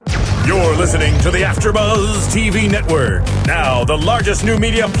You're listening to the AfterBuzz TV Network, now the largest new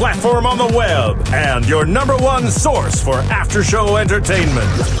media platform on the web, and your number one source for after-show entertainment.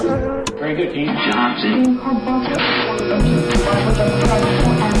 Very good, Dean Johnson.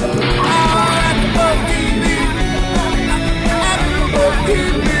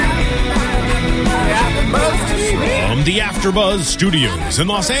 From the AfterBuzz Studios in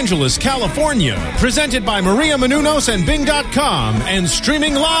Los Angeles, California, presented by Maria Menounos and Bing.com, and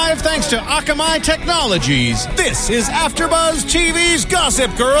streaming live thanks to Akamai Technologies, this is AfterBuzz TV's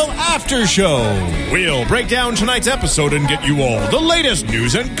Gossip Girl After Show. We'll break down tonight's episode and get you all the latest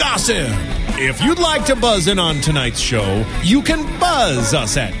news and gossip. If you'd like to buzz in on tonight's show, you can buzz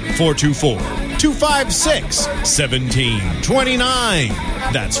us at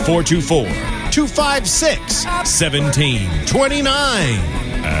 424-256-1729. That's 424-256-1729.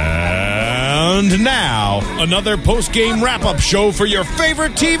 And now, another post-game wrap-up show for your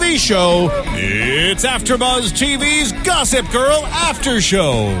favorite TV show. It's AfterBuzz TV's Gossip Girl After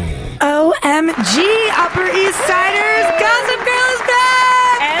Show. OMG, Upper East Siders, Gossip Girl is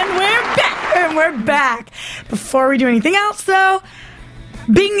back! And we're back! And we're back. Before we do anything else, though,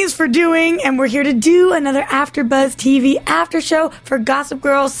 Bing is for doing, and we're here to do another AfterBuzz TV after show for Gossip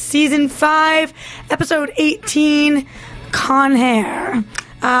Girl Season 5, Episode 18, Con Hair.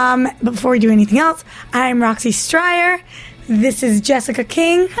 But before we do anything else, I'm Roxy Stryer. This is Jessica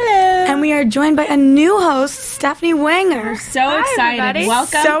King. Hello. And we are joined by a new host, Stephanie Wanger. So excited. Everybody.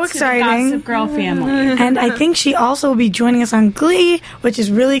 Welcome So to exciting. the Gossip Girl family. And I think she also will be joining us on Glee, which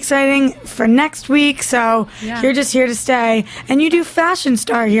is really exciting for next week. So you're just here to stay. And you do Fashion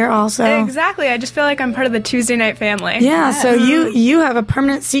Star here also. Exactly. I just feel like I'm part of the Tuesday night family. Yeah, so you have a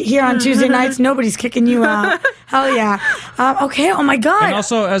permanent seat here on Tuesday nights. Nobody's kicking you out. Hell yeah. Okay, oh my God. And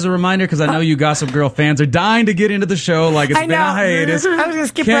also, as a reminder, because I know you Gossip Girl fans are dying to get into the show, like it's been a hiatus. I was going to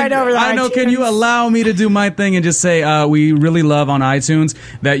skip right over that. I know, can you allow me to do my thing and just say we really love on iTunes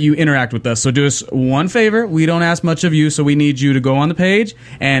that you interact with us. So do us one favor. We don't ask much of you, so we need you to go on the page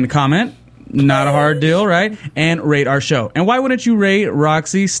and comment. Not a hard deal, right? And rate our show. And why wouldn't you rate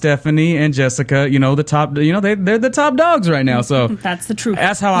Roxy, Stephanie, and Jessica? You know, the top. You know, they're the top dogs right now. So that's the truth.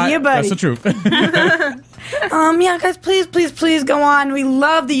 That's how I. That's the truth. Yeah, guys, please go on. We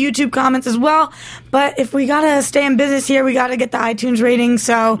love the YouTube comments as well. But if we gotta stay in business here, we gotta get the iTunes rating.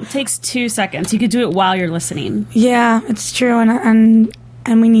 So it takes 2 seconds. You could do it while you're listening. Yeah, it's true,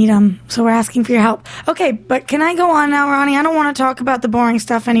 and we need them. So we're asking for your help. Okay, but can I go on now, Ronnie? I don't want to talk about the boring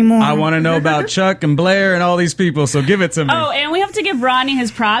stuff anymore. I want to know about Chuck and Blair and all these people, so give it to me. Oh, and we have to give Ronnie his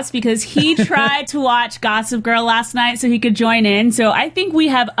props because he tried to watch Gossip Girl last night so he could join in. So I think we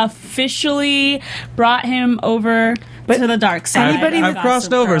have officially brought him over to the dark side. I've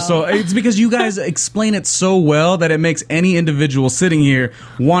crossed over, so it's because you guys explain it so well that it makes any individual sitting here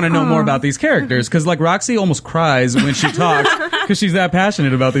want to know more about these characters. Because like Roxy almost cries when she talks because she's that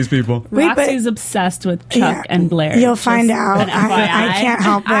passionate about these people. Roxy's obsessed with Chuck and Blair. You'll find out. I can't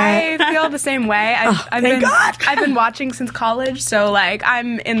help it. I feel the same way. I've been watching since college, so like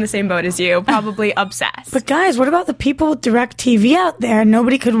I'm in the same boat as you, probably obsessed. But guys, what about the people with DirecTV out there?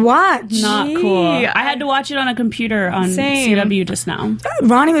 Nobody could watch. Not cool. I had to watch it on a computer on CW just now.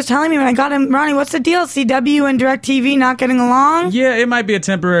 Ronnie was telling me when I got him, Ronnie, what's the deal? CW and DirecTV not getting along? Yeah, it might be a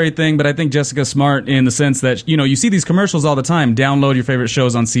temporary thing, but I think Jessica's smart in the sense that, you know, you see these commercials all the time. Download your favorite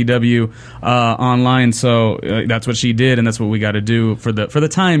shows on CW online, so that's what she did, and that's what we got to do for the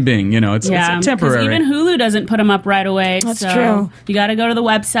time being. You know, it's temporary. Even Hulu doesn't put them up right away. That's true. You got to go to the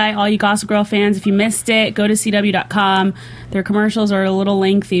website. All you Gossip Girl fans, if you missed it, go to CW.com. Their commercials are a little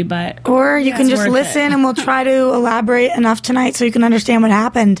lengthy, but or you can just listen, and we'll try to elaborate enough tonight so you can understand what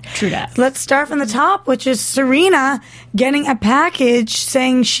happened. True that. Let's start from the top, which is Serena getting a package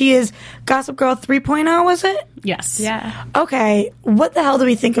saying she is Gossip Girl 3.0, was it? Yes. Yeah. Okay, what the hell do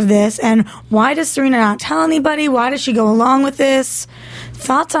we think of this? And why does Serena not tell anybody? Why does she go along with this?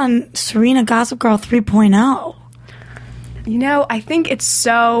 Thoughts on Serena Gossip Girl 3.0? You know, I think it's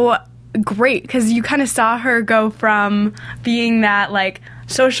so great because you kind of saw her go from being that like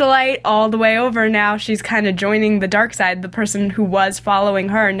socialite all the way over. Now she's kind of joining the dark side. The person who was following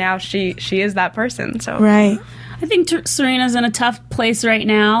her, now she is that person. So right. I think Serena's in a tough place right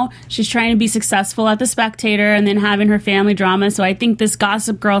now. She's trying to be successful at The Spectator and then having her family drama. So I think this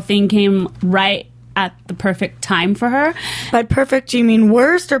Gossip Girl thing came right at the perfect time for her. By perfect, do you mean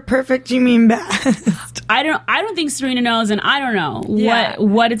worst, or perfect, do you mean best? I don't think Serena knows, and I don't know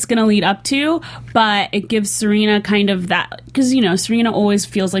what it's going to lead up to, but it gives Serena kind of that, because, you know, Serena always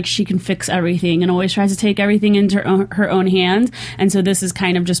feels like she can fix everything and always tries to take everything into her own hands, and so this is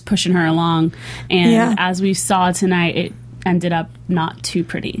kind of just pushing her along. And as we saw tonight, it ended up not too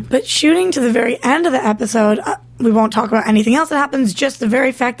pretty. But shooting to the very end of the episode, we won't talk about anything else that happens, just the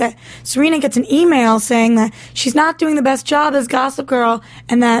very fact that Serena gets an email saying that she's not doing the best job as Gossip Girl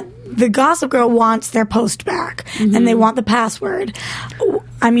and that the Gossip Girl wants their post back and they want the password.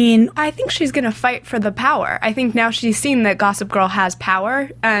 I mean, I think she's going to fight for the power. I think now she's seen that Gossip Girl has power,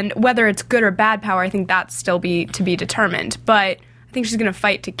 and whether it's good or bad power, I think that's still to be determined. But I think she's going to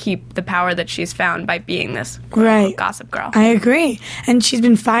fight to keep the power that she's found by being this right. Gossip Girl. I agree. And she's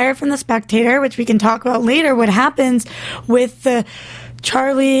been fired from The Spectator, which we can talk about later, what happens with the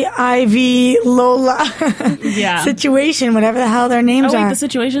Charlie, Ivy, Lola situation, whatever the hell their names are. The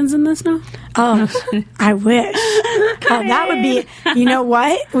situation's in this now? Oh, I wish. Oh, that would be, you know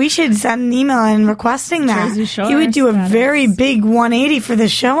what? We should send an email in requesting that. He would do a very big 180 for the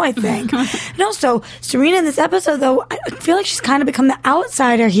show, I think. No, so Serena in this episode, though, I feel like she's kind of become the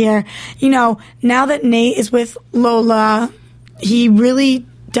outsider here. You know, now that Nate is with Lola, he really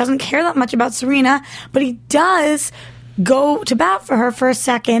doesn't care that much about Serena, but he does go to bat for her for a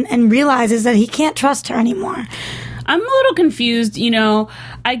second and realizes that he can't trust her anymore. I'm a little confused. You know,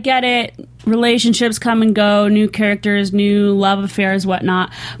 I get it. Relationships come and go, new characters, new love affairs,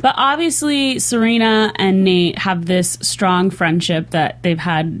 whatnot. But obviously, Serena and Nate have this strong friendship that they've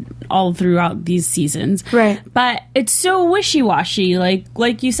had all throughout these seasons. Right. But it's so wishy-washy.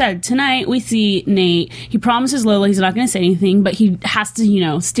 Like you said, tonight we see Nate. He promises Lola he's not going to say anything, but he has to, you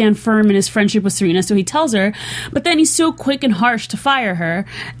know, stand firm in his friendship with Serena, so he tells her. But then he's so quick and harsh to fire her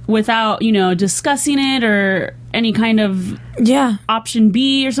without, you know, discussing it or any kind of option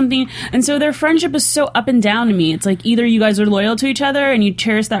B or something. And so their friendship is so up and down to me. It's like either you guys are loyal to each other and you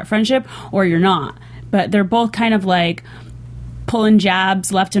cherish that friendship, or you're not. But they're both kind of like pulling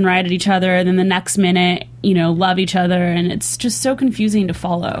jabs left and right at each other, and then the next minute, you know, love each other, and it's just so confusing to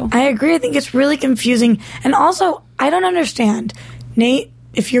follow. I agree. I think it's really confusing. And also, I don't understand. Nate,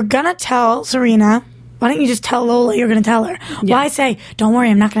 if you're gonna tell Serena, why don't you just tell Lola you're gonna tell her? Yeah. Why say, don't worry,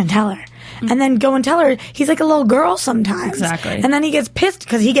 I'm not gonna tell her? And then go and tell her. He's like a little girl sometimes. Exactly. And then he gets pissed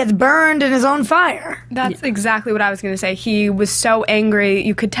because he gets burned in his own fire. That's exactly what I was going to say. He was so angry.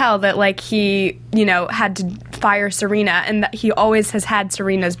 You could tell that, like, he, you know, had to fire Serena, and that he always has had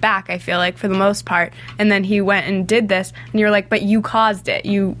Serena's back, I feel like, for the most part. And then he went and did this, and you're like, but you caused it.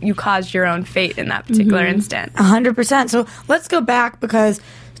 You caused your own fate in that particular instant. 100%. So let's go back, because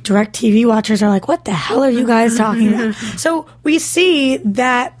DirecTV watchers are like, what the hell are you guys talking about? So we see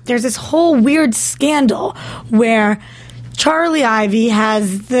that there's this whole weird scandal where Charlie Ivy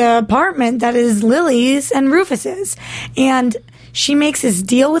has the apartment that is Lily's and Rufus's. And she makes this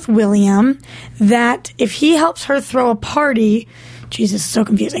deal with William that if he helps her throw a party, Jesus, so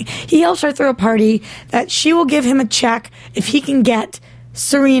confusing. He helps her throw a party, that she will give him a check if he can get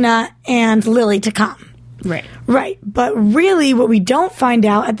Serena and Lily to come. Right. Right. But really what we don't find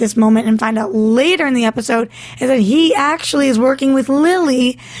out at this moment and find out later in the episode is that he actually is working with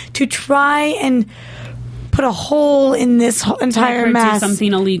Lily to try and put a hole in this entire mess. To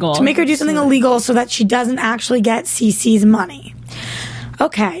something illegal. To make her do something illegal so that she doesn't actually get Cece's money.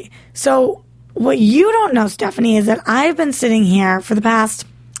 Okay. So what you don't know, Stephanie, is that I've been sitting here for the past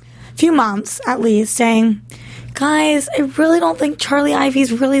few months at least saying, guys, I really don't think Charlie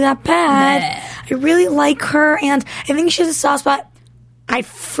Ivy's really that bad. I really like her, and I think she has a soft spot. I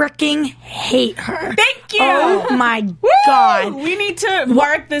freaking hate her. Thank you. Oh my God. We need to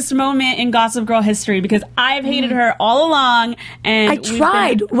mark this moment in Gossip Girl history, because I've hated her all along. And I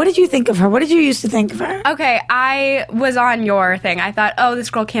tried. What did you think of her? What did you used to think of her? Okay, I was on your thing. I thought, oh, this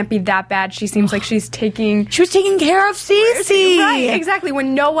girl can't be that bad. She seems like she's taking... She was taking care of Cece. Right, exactly,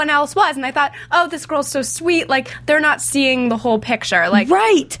 when no one else was. And I thought, oh, this girl's so sweet. Like, they're not seeing the whole picture. Like,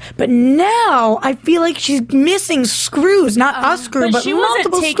 right. But now I feel like she's missing screws. Not a screw, but she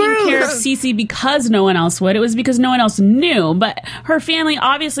wasn't taking care of Cece because no one else would. It was because no one else knew. But her family,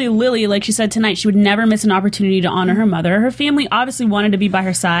 obviously, Lily, like she said tonight, she would never miss an opportunity to honor her mother. Her family obviously wanted to be by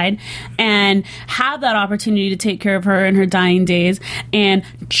her side and have that opportunity to take care of her in her dying days. And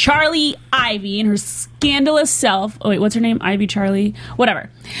Charlie Ivy and her scandalous self, oh wait, what's her name? Ivy, Charlie,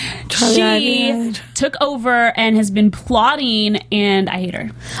 whatever. She Ivy. took over and has been plotting, and I hate her.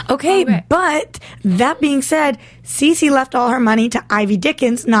 Okay, but that being said, Cece left all her money to Ivy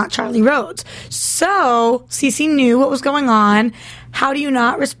Dickens, not Charlie Rhodes. So Cece knew what was going on. How do you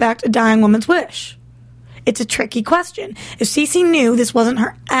not respect a dying woman's wish? It's a tricky question. If Cece knew this wasn't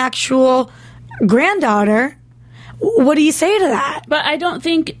her actual granddaughter, what do you say to that? But I don't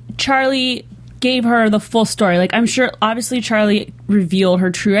think Charlie gave her the full story. Like, I'm sure, obviously, Charlie reveal her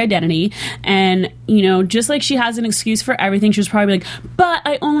true identity. And, you know, just like she has an excuse for everything, she was probably like, but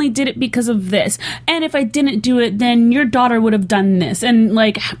I only did it because of this. And if I didn't do it, then your daughter would have done this. And,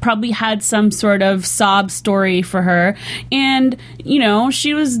 like, probably had some sort of sob story for her. And, you know,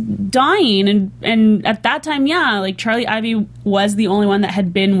 she was dying. And at that time, yeah, like, Charlie Ivy was the only one that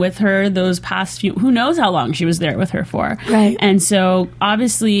had been with her those past few, who knows how long she was there with her for. Right. And so,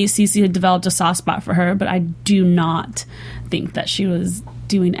 obviously, Cece had developed a soft spot for her, but I do not think that she was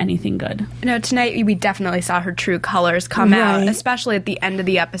doing anything good. No, tonight we definitely saw her true colors come out, especially at the end of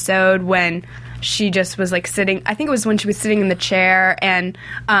the episode when she just was like sitting, I think it was when she was sitting in the chair and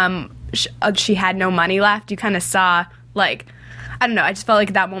she had no money left. You kind of saw, like, I don't know, I just felt like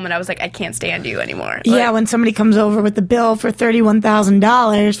at that moment I was like, I can't stand you anymore. Yeah, like, when somebody comes over with the bill for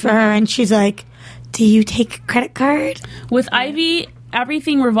 $31,000 for her and she's like, do you take a credit card? With Ivy,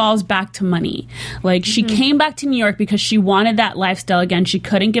 everything revolves back to money. Like, she came back to New York because she wanted that lifestyle again. She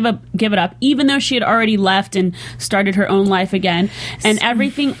couldn't give it up, even though she had already left and started her own life again. And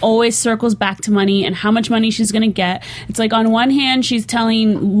everything always circles back to money and how much money she's going to get. It's like, on one hand, she's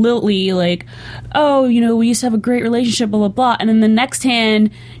telling Lily, like, oh, you know, we used to have a great relationship, blah, blah, blah. And then the next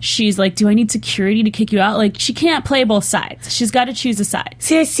hand, she's like, do I need security to kick you out? Like, she can't play both sides. She's got to choose a side.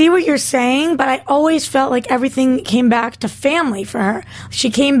 See, I see what you're saying, but I always felt like everything came back to family for her. She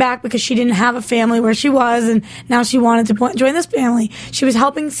came back because she didn't have a family where she was, and now she wanted to join this family. She was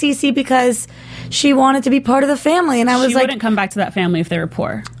helping Cece because she wanted to be part of the family, and I was she like, wouldn't come back to that family if they were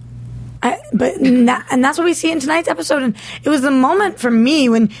poor. and that's what we see in tonight's episode. And it was the moment for me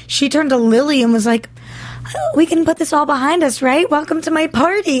when she turned to Lily and was like, we can put this all behind us, right? Welcome to my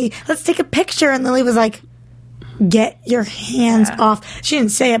party. Let's take a picture. And Lily was like, get your hands off. She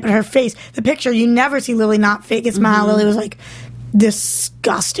didn't say it, but her face, the picture, you never see Lily not fake a smile. Lily was like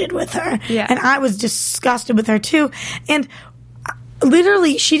disgusted with her. Yeah. And I was disgusted with her too. And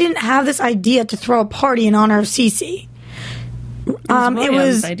literally, she didn't have this idea to throw a party in honor of Cece.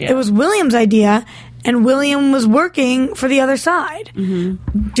 It was William's idea, and William was working for the other side.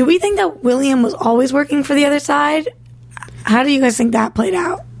 Do we think that William was always working for the other side? How do you guys think that played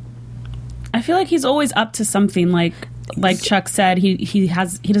out? I feel like he's always up to something. Like Chuck said, he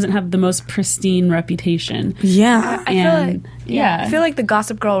doesn't have the most pristine reputation. Yeah. I feel like the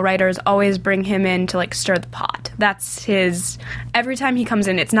Gossip Girl writers always bring him in to, like, stir the pot. That's his, every time he comes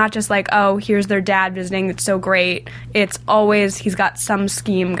in, it's not just like, oh, here's their dad visiting, it's so great. It's always, he's got some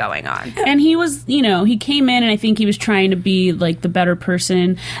scheme going on. And he was, you know, he came in and I think he was trying to be, like, the better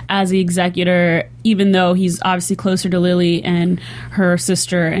person as the executor, even though he's obviously closer to Lily and her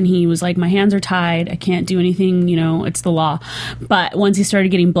sister, and he was like, my hands are tied, I can't do anything, you know, it's the law. But once he started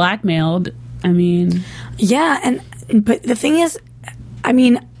getting blackmailed, I mean... Yeah, but the thing is, I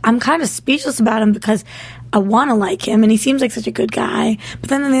mean, I'm kind of speechless about him because I want to like him, and he seems like such a good guy. But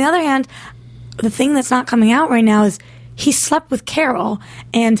then on the other hand, the thing that's not coming out right now is he slept with Carol,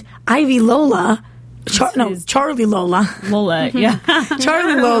 and Ivy Lola, Charlie Lola. Lola, yeah.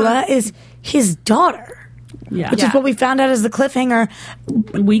 Charlie Lola is his daughter. Yeah. Which is what we found out as the cliffhanger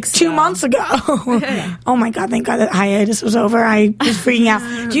weeks 2 months ago. Oh my God, thank God that hiatus was over. I was freaking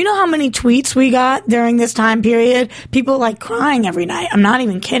out. Do you know how many tweets we got during this time period? People like crying every night. I'm not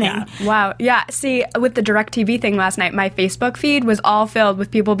even kidding. Yeah. Wow. Yeah. See, with the DirecTV thing last night, my Facebook feed was all filled with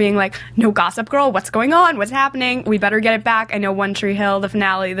people being like, no Gossip Girl, what's going on? What's happening? We better get it back. I know One Tree Hill, the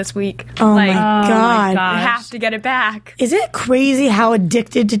finale this week. Oh my God. We have to get it back. Is it crazy how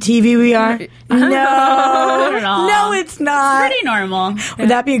addicted to TV we are? No. Not at all. No, it's not. It's pretty normal. Would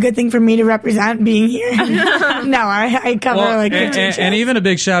that be a good thing for me to represent being here? No, I cover 15 shows. And even a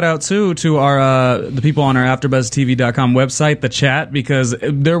big shout out too to our the people on our AfterBuzzTV.com website, the chat, because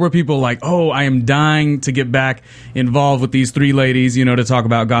there were people like, oh, I am dying to get back involved with these three ladies, you know, to talk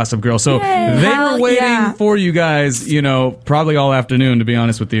about Gossip Girl. So they were waiting for you guys, you know, probably all afternoon, to be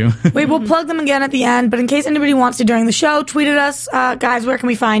honest with you. Wait, we'll plug them again at the end, but in case anybody wants to during the show, tweet at us. Guys, where can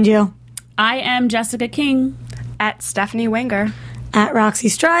we find you? I am Jessica King. At Stephanie Wenger. At Roxy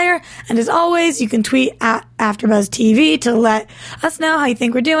Stryer. And as always, you can tweet at AfterBuzzTV to let us know how you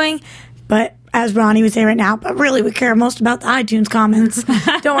think we're doing. But as Ronnie would say right now, but really we care most about the iTunes comments.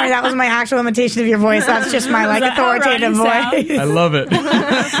 Don't worry, that was my actual imitation of your voice. That's just my like authoritative voice. I love it.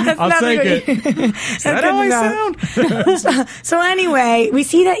 I'll take it. Is that how I sound? So anyway, we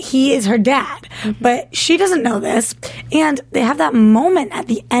see that he is her dad, but she doesn't know this. And they have that moment at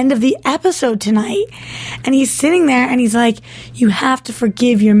the end of the episode tonight. And he's sitting there and he's like, you have to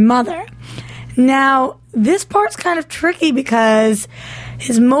forgive your mother. Now, this part's kind of tricky because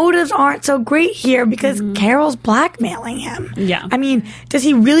his motives aren't so great here because Carol's blackmailing him. Yeah. I mean, does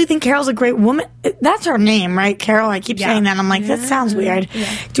he really think Carol's a great woman? That's her name, right? Carol. I keep saying that. I'm like, that sounds weird.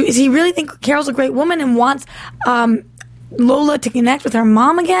 Yeah. Does he really think Carol's a great woman and wants Lola to connect with her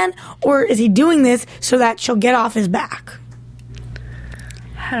mom again? Or is he doing this so that she'll get off his back?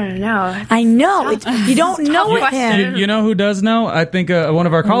 I don't know. I know. You don't know with him. You know who does know? I think one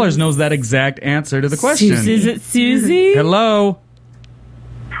of our callers knows that exact answer to the question. Is it Susie? Hello.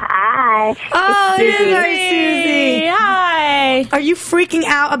 Hi. Oh, Susie. Hi. Are you freaking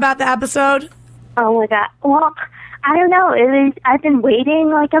out about the episode? Oh my God. Well, I don't know. I've been waiting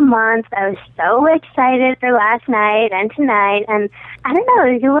like a month. I was so excited for last night and tonight, and I don't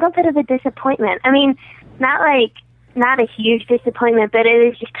know. It was a little bit of a disappointment. I mean, not a huge disappointment, but it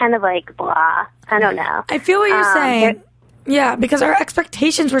was just kind of like blah. I don't know. I feel what you're saying. Yeah, because our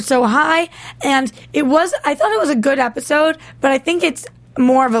expectations were so high, and I thought it was a good episode, but I think it's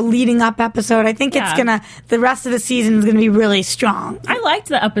more of a leading up episode. I think the rest of the season is gonna be really strong. I liked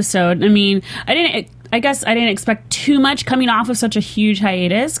the episode. I mean, I guess I didn't expect too much coming off of such a huge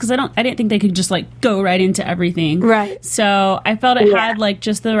hiatus because I didn't think they could just like go right into everything. Right. So I felt it had like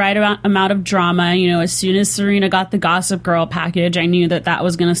just the right amount of drama. You know, as soon as Serena got the Gossip Girl package, I knew that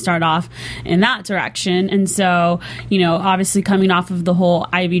was going to start off in that direction. And so, you know, obviously coming off of the whole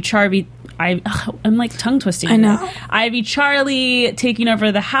Ivy Charlie. I'm like tongue twisting. I know. Ivy Charlie taking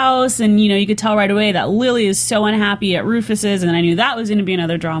over the house, and you know you could tell right away that Lily is so unhappy at Rufus's, and I knew that was going to be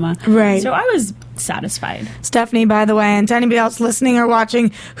another drama. Right. So I was satisfied. Stephanie, by the way, and to anybody else listening or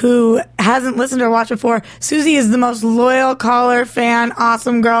watching who hasn't listened or watched before, Susie is the most loyal caller, fan,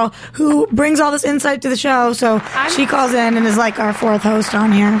 awesome girl who brings all this insight to the show. So she calls in and is like our fourth host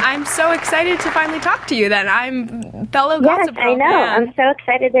on here. I'm so excited to finally talk to you. Then I'm fellow Gossip Girl. Yes, I know. Fan. I'm so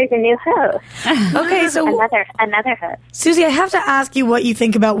excited. There's a new host. Okay, so another host. Susie, I have to ask you what you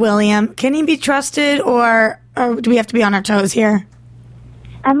think about William. Can he be trusted, or do we have to be on our toes here?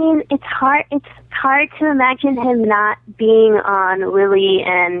 I mean, it's hard to imagine him not being on Lily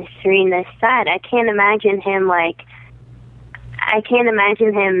and Serena's side. I can't imagine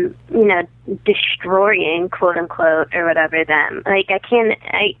him, you know, destroying, quote unquote, or whatever them. Like I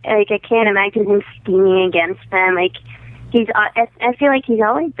can't imagine him scheming against them. Like I feel like he's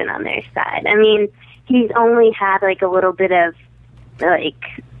always been on their side. I mean, he's only had like a little bit of like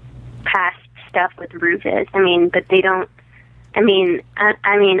past stuff with Rufus. I mean, but they don't. I mean,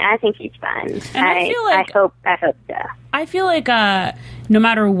 I think he's fine. And I feel like I hope so. I feel like no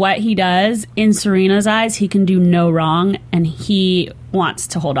matter what he does, in Serena's eyes, he can do no wrong, and he wants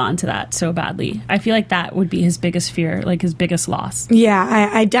to hold on to that so badly. I feel like that would be his biggest fear, like his biggest loss. Yeah,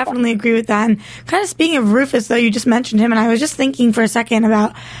 I definitely agree with that. And kind of speaking of Rufus, though, you just mentioned him, and I was just thinking for a second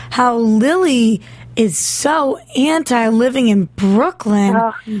about how Lily is so anti-living in Brooklyn.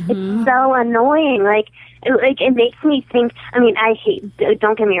 Oh, it's so annoying. Like, it makes me think. I mean,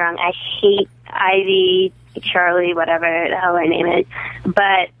 don't get me wrong, I hate Ivy, Charlie, whatever the hell her name is,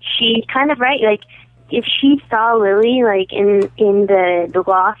 but she's kind of right. Like, if she saw Lily like in the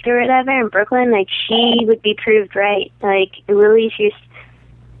loft or whatever in Brooklyn, like she would be proved right. Like, Lily's just,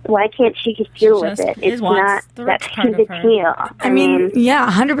 why can't she just deal with it? It's not that big a deal. I mean, yeah,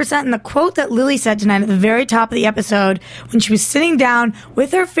 100%. And the quote that Lily said tonight at the very top of the episode, when she was sitting down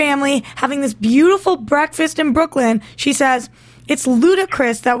with her family, having this beautiful breakfast in Brooklyn, she says, "It's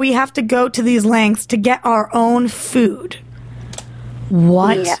ludicrous that we have to go to these lengths to get our own food."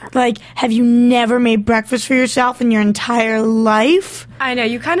 What? Yeah. Like, have you never made breakfast for yourself in your entire life? I know.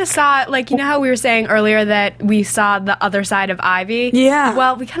 You kind of saw, like, you know how we were saying earlier that we saw the other side of Ivy? Yeah.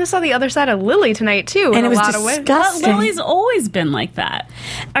 Well, we kind of saw the other side of Lily tonight, too. And it was a lot of ways. disgusting. But Lily's always been like that.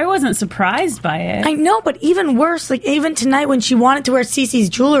 I wasn't surprised by it. I know, but even worse, like, even tonight when she wanted to wear Cece's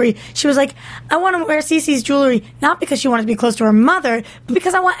jewelry, she was like, I want to wear Cece's jewelry, not because she wanted to be close to her mother, but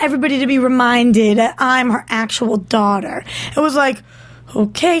because I want everybody to be reminded that I'm her actual daughter. It was like,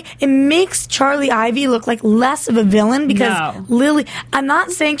 okay, it makes Charlie Ivy look like less of a villain because Lily, I'm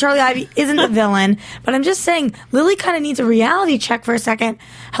not saying Charlie Ivy isn't a villain, but I'm just saying Lily kind of needs a reality check for a second.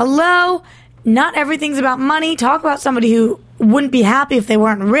 Hello, not everything's about money. Talk about somebody who wouldn't be happy if they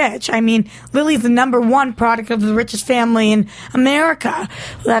weren't rich. I mean, Lily's the #1 product of the richest family in America.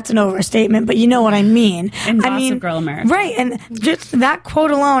 Well, that's an overstatement, but you know what I mean. In Gossip Girl America. Right, and just that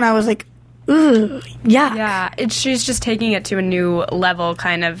quote alone, I was like, ooh, yeah. Yeah, she's just taking it to a new level,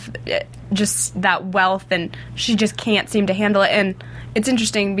 kind of, just that wealth, and she just can't seem to handle it. And it's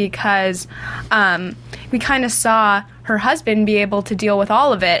interesting because we kind of saw her husband be able to deal with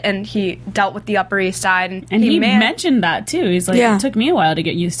all of it, and he dealt with the Upper East Side, and he mentioned that too. He's like, Yeah. it took me a while to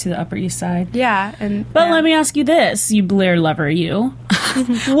get used to the Upper East Side. Yeah, But let me ask you this, you Blair lover, you.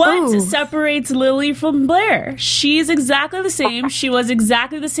 What Ooh. separates Lily from Blair? She's exactly the same. She was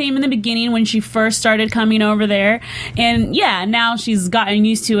exactly the same in the beginning when she first started coming over there. And yeah, now she's gotten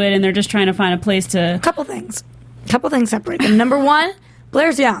used to it and they're just trying to find a place to... Couple things separate them. Number one,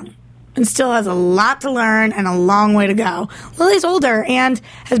 Blair's young and still has a lot to learn and a long way to go. Lily's older and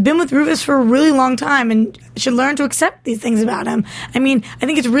has been with Rufus for a really long time and should learn to accept these things about him. I mean, I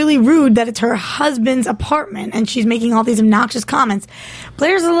think it's really rude that it's her husband's apartment and she's making all these obnoxious comments.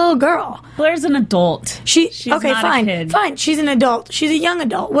 Blair's a little girl. Blair's an adult. She's not a kid. Fine. She's an adult. She's a young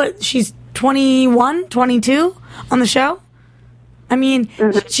adult. What? She's 21, 22 on the show? I mean,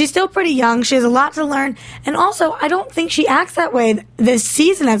 she's still pretty young. She has a lot to learn. And also, I don't think she acts that way this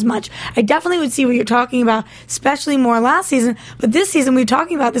season as much. I definitely would see what you're talking about, especially more last season. But this season, we're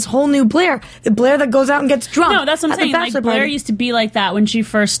talking about this whole new Blair. The Blair that goes out and gets drunk. No, that's what I'm at the saying. Like, bachelor Blair party. used to be like that when she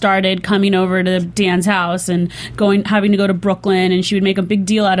first started coming over to Dan's house and having to go to Brooklyn, and she would make a big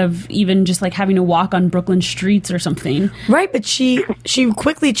deal out of even just like having to walk on Brooklyn streets or something. Right, but she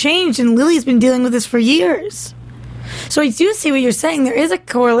quickly changed, and Lily's been dealing with this for years. So I do see what you're saying. There is a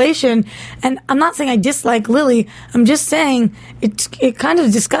correlation, and I'm not saying I dislike Lily. I'm just saying it's kind of a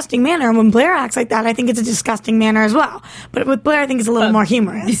disgusting manner. And when Blair acts like that, I think it's a disgusting manner as well. But with Blair, I think it's a little more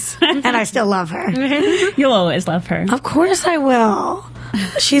humorous, and I still love her. You'll always love her. Of course I will.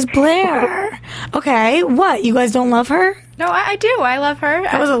 She's Blair. Okay, what? You guys don't love her? No, I do. I love her.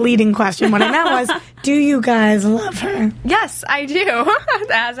 That was a leading question. What I meant was, do you guys love her? Yes, I do.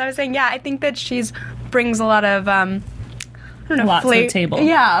 As I was saying, yeah, I think that she's brings a lot of I don't know, Lots to the table.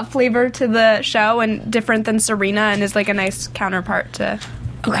 Yeah, flavor to the show, and different than Serena, and is like a nice counterpart to.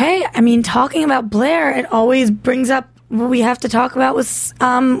 Okay, I mean, talking about Blair, it always brings up what we have to talk about with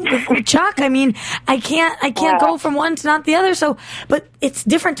Chuck. I mean, I can't go from one to not the other. So, but it's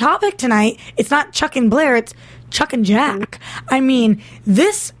different topic tonight. It's not Chuck and Blair. It's Chuck and Jack. I mean,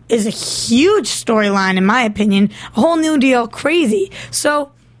 this is a huge storyline, in my opinion. A whole new deal, crazy.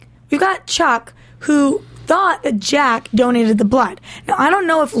 So, we've got Chuck, who thought that Jack donated the blood. Now, I don't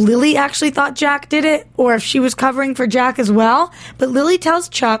know if Lily actually thought Jack did it or if she was covering for Jack as well, but Lily tells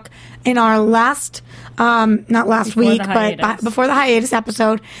Chuck in our last, not last Before week, the but hiatus. before the hiatus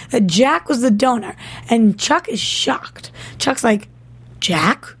episode, that Jack was the donor. And Chuck is shocked. Chuck's like,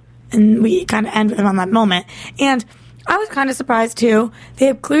 Jack? And we kind of end with him on that moment. And I was kind of surprised too. They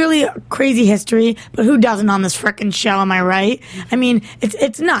have clearly a crazy history, but who doesn't on this frickin' show, am I right? I mean,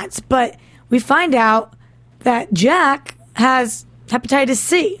 it's nuts, but we find out that Jack has hepatitis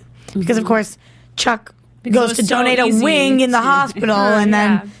C. Because, of course, Chuck goes it's to so donate a easy wing in the to- hospital and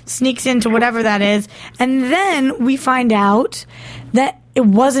Yeah. then sneaks into whatever that is. And then we find out that it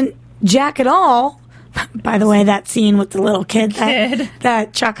wasn't Jack at all. By the way, that scene with the little kid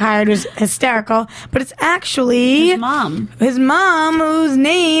that Chuck hired was hysterical. But it's actually His mom. his mom, whose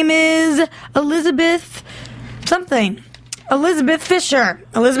name is Elizabeth something. Elizabeth Fisher.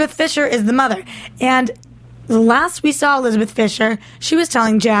 Elizabeth Fisher is the mother. And the last we saw Elizabeth Fisher, she was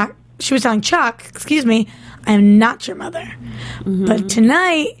telling Chuck, I am not your mother. But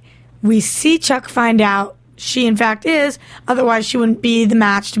tonight, we see Chuck find out she in fact is, otherwise she wouldn't be the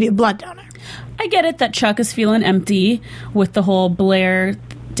match to be a blood donor. I get it that Chuck is feeling empty with the whole Blair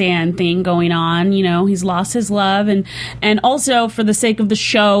Dan thing going on. You know, he's lost his love, and also for the sake of the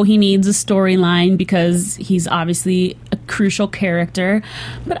show, he needs a storyline because he's obviously a crucial character.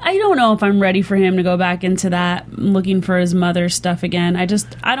 But I don't know if I'm ready for him to go back into that looking for his mother stuff again.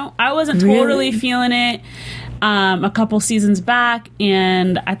 I wasn't totally feeling it a couple seasons back,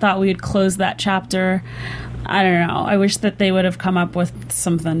 and I thought we had closed that chapter. I don't know. I wish that they would have come up with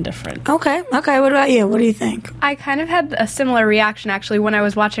something different. Okay. What about you? What do you think? I kind of had a similar reaction actually when I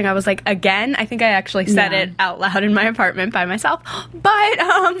was watching. I was like, again? I think I actually said it out loud in my apartment by myself.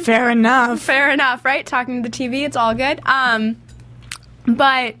 But Fair enough. fair enough, right? Talking to the TV, it's all good.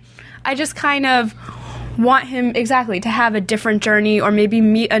 But I just kind of want him to have a different journey, or maybe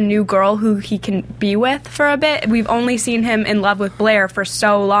meet a new girl who he can be with for a bit. We've only seen him in love with Blair for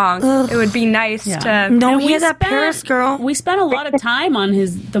so long. It would be nice to. Don't And hear that Paris girl. We spent a lot of time on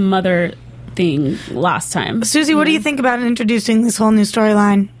the mother thing last time. Susie, what do you think about introducing this whole new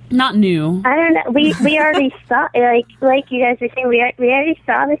storyline? Not new. I don't know. We already saw, like you guys were saying, we already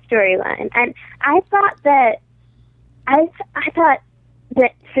saw the storyline, and I thought that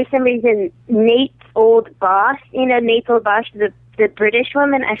for some reason Nate's old boss, the British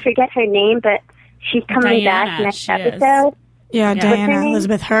woman, I forget her name, but she's coming Diana, back next she is. episode. Yeah, Diana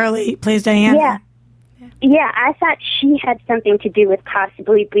Elizabeth Hurley plays Diana. Yeah, I thought she had something to do with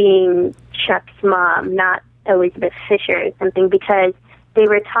possibly being Chuck's mom, not Elizabeth Fisher or something, because they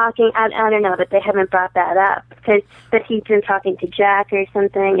were talking, I don't know, but they haven't brought that up, but he's been talking to Jack or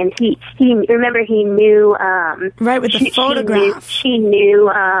something, and he remember he knew, right, with the photograph. She knew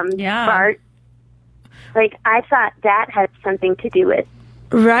Bart. Like, I thought that had something to do with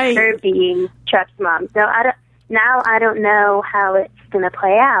her being Chuck's mom. So I don't know how it's going to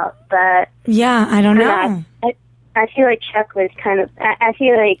play out, but... Yeah, I don't know. I feel like Chuck was I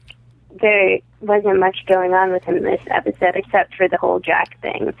feel like there wasn't much going on with him in this episode except for the whole Jack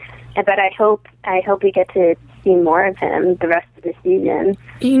thing. But I hope we get to see more of him the rest of the season.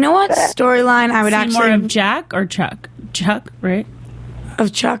 You know what storyline I would see more of Jack or Chuck? Chuck, right?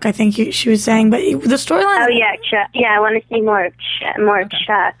 Of Chuck, I think she was saying, but the storyline... Oh, yeah, Chuck. Yeah, I want to see more of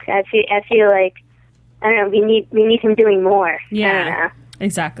Chuck. I feel like, I don't know, we need him doing more. Yeah, I don't know.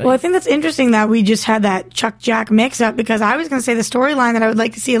 Exactly. Well, I think that's interesting that we just had that Chuck-Jack mix-up, because I was going to say the storyline that I would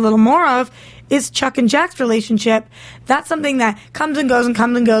like to see a little more of is Chuck and Jack's relationship. That's something that comes and goes,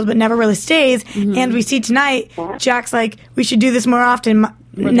 but never really stays. Mm-hmm. And we see tonight, Jack's like, we should do this more often.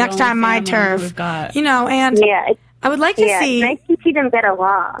 Next time, my turf. You know, and... Yeah, I would like to see... nice to see them get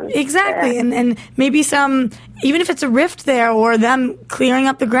along. Exactly, and maybe some... Even if it's a rift there, or them clearing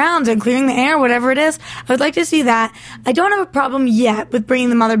up the grounds and clearing the air, whatever it is, I would like to see that. I don't have a problem yet with bringing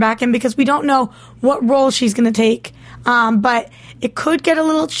the mother back in, because we don't know what role she's going to take. But it could get a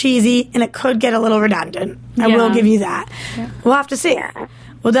little cheesy, and it could get a little redundant. I will give you that. Yeah. We'll have to see. Yeah.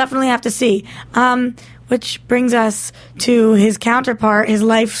 We'll definitely have to see. Which brings us to his counterpart, his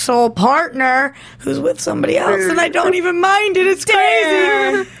life soul partner, who's with somebody else, and I don't even mind it. It's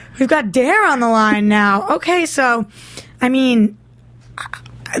crazy. We've got Dare on the line now. Okay, so, I mean,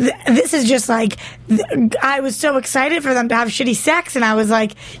 this is just like, I was so excited for them to have shitty sex, and I was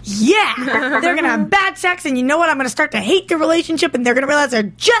like, yeah, they're going to have bad sex, and you know what? I'm going to start to hate their relationship, and they're going to realize they're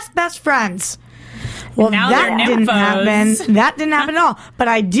just best friends. Well, that didn't happen. That didn't happen at all. But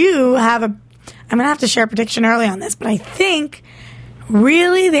I do have I'm going to have to share a prediction early on this, but I think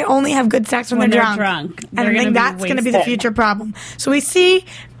really they only have good sex when they're drunk. And I think that's going to be the future problem. So we see,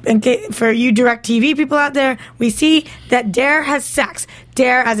 for you DirecTV people out there, we see that Dare has sex.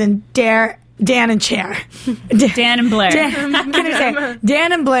 Dare as in Dare, Dan and Chair. Dan and Blair.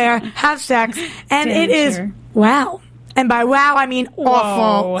 Dan and Blair have sex, and it is, wow. And by wow, I mean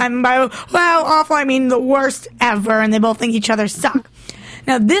awful. And by wow, awful, I mean the worst ever, and they both think each other suck.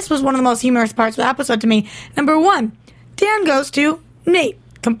 Now, this was one of the most humorous parts of the episode to me. Number one, Dan goes to Nate.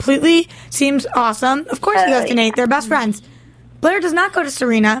 Completely seems awesome. Of course he goes to Nate. They're best friends. Blair does not go to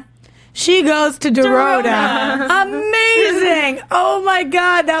Serena. She goes to Dorota. Amazing. Oh, my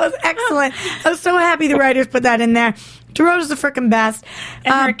God. That was excellent. I was so happy the writers put that in there. Dorota's the frickin' best.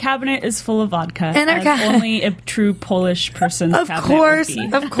 And her cabinet is full of vodka. And only a true Polish person's cabinet would be.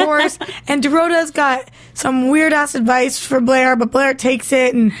 Of course. And Dorota's got some weird-ass advice for Blair, but Blair takes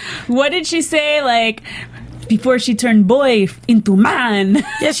it. And what did she say? Like, before she turned boy into man.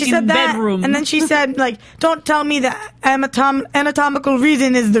 Yeah, she said that. Bedroom. And then she said, like, don't tell me that anatomical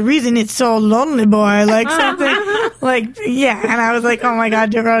reason is the reason it's so lonely, boy. Like, something. Like, yeah. And I was like, oh, my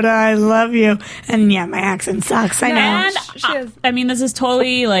God, Dorota, I love you. And, yeah, my accent sucks. I know. And, I mean, this is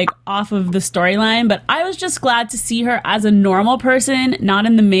totally, like, off of the storyline, but I was just glad to see her as a normal person, not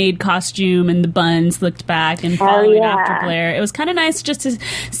in the maid costume and the buns slicked back and following after Blair. It was kind of nice just to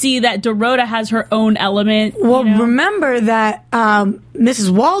see that Dorota has her own element. Well, remember that Mrs.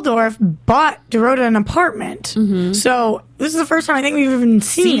 Waldorf bought Dorota an apartment. Mm-hmm. So this is the first time I think we've even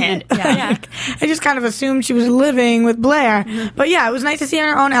seen it. Yeah. I just kind of assumed she was living with Blair. Mm-hmm. But yeah, it was nice to see her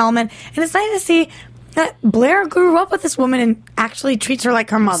in her own element. And it's nice to see that Blair grew up with this woman and actually treats her like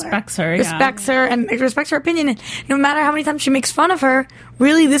her mother. Respects her, and respects her opinion. And no matter how many times she makes fun of her,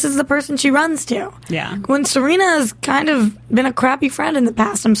 really, this is the person she runs to. Yeah. When Serena has kind of been a crappy friend in the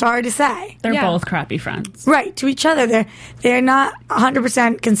past, I'm sorry to say. They're both crappy friends. Right, to each other. They're not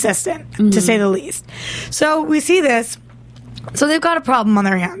 100% consistent, to say the least. So we see this. So they've got a problem on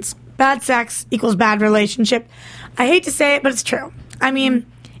their hands. Bad sex equals bad relationship. I hate to say it, but it's true. I mean,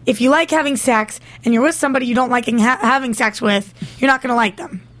 if you like having sex and you're with somebody you don't like having sex with, you're not going to like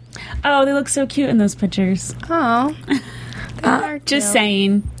them. Oh, they look so cute in those pictures. Oh. Just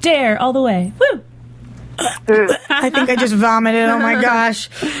saying. Dare all the way. Woo! I think I just vomited. Oh, my gosh.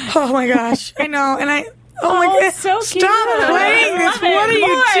 I know. And Oh my god! so cute. Stop playing this! What are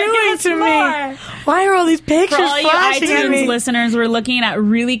you doing to me? Why are all these pictures For all you flashing at iTunes me? listeners, we're looking at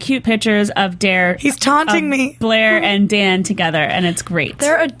really cute pictures of He's taunting me. Blair and Dan together, and it's great.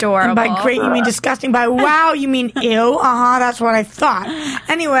 They're adorable. And by great, you mean disgusting. By wow, you mean ew. That's what I thought.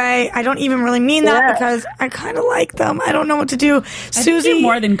 Anyway, I don't even really mean that because I kind of like them. I don't know what to do. I think Susie, you're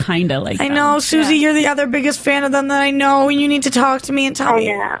more than kinda like I them. know, Susie, you're the other biggest fan of them that I know. You need to talk to me and tell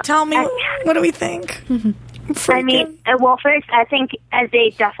me what do we think? I mean, well, first, I think as they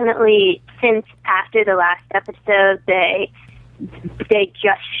definitely, since after the last episode, they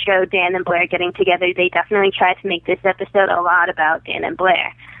just showed Dan and Blair getting together. They definitely tried to make this episode a lot about Dan and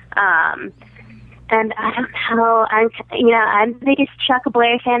Blair. And I don't know, I'm the biggest Chuck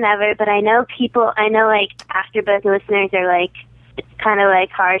Blair fan ever, but I know like AfterBuzz listeners are like, it's kind of like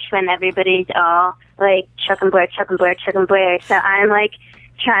harsh when everybody's all like Chuck and Blair, Chuck and Blair, Chuck and Blair. So I'm like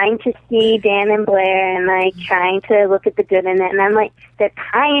trying to see Dan and Blair and like trying to look at the good in it, and I'm like, they're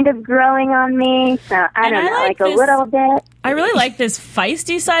kind of growing on me. So I don't know, like a little bit. I really like this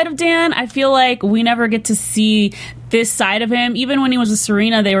feisty side of Dan. I feel like we never get to see this side of him. Even when he was with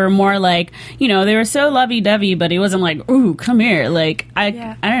Serena, they were more like, they were so lovey-dovey, but he wasn't like, ooh, come here. Like, I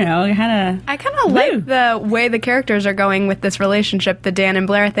don't know. I kind of like the way the characters are going with this relationship, the Dan and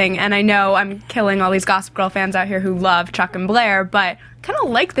Blair thing. And I know I'm killing all these Gossip Girl fans out here who love Chuck and Blair, but kind of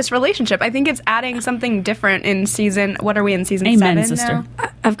like this relationship. I think it's adding something different in season, what are we in, season 7 sister. now?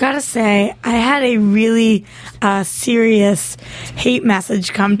 I've got to say, I had a really serious hate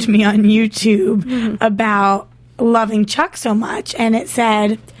message come to me on YouTube about loving Chuck so much, and it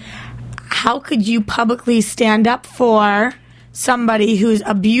said, how could you publicly stand up for somebody who's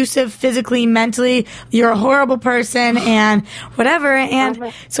abusive physically, mentally, you're a horrible person and whatever.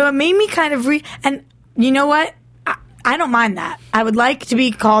 And so it made me kind of and you know what? I don't mind that. I would like to be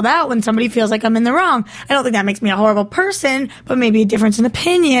called out when somebody feels like I'm in the wrong. I don't think that makes me a horrible person, but maybe a difference in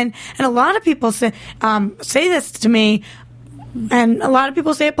opinion. And a lot of people say this to me, and a lot of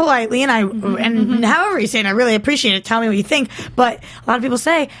people say it politely, and however you say it, I really appreciate it. Tell me what you think. But a lot of people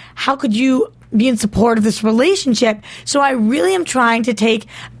say, how could you be in support of this relationship? So I really am trying to take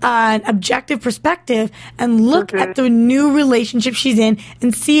an objective perspective and look at the new relationship she's in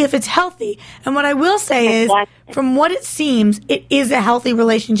and see if it's healthy. And what I will say is, from what it seems, it is a healthy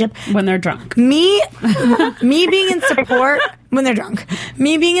relationship. When they're drunk. Me being in support, when they're drunk,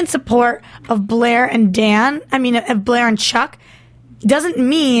 me being in support of Blair and Dan, of Blair and Chuck, doesn't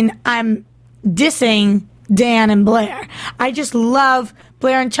mean I'm dissing Dan and Blair. I just love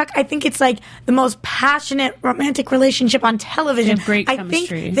Blair and Chuck. I think it's like the most passionate romantic relationship on television. They have great I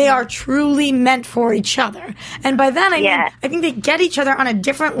chemistry. think they are truly meant for each other. And by that I mean, I think they get each other on a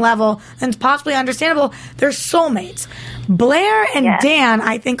different level than's possibly understandable. They're soulmates. Blair and Dan,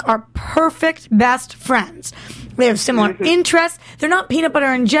 I think, are perfect best friends. They have similar interests. They're not peanut butter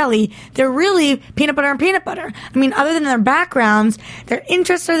and jelly. They're really peanut butter and peanut butter. Other than their backgrounds, their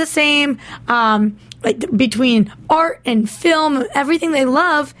interests are the same. Like between art and film, everything they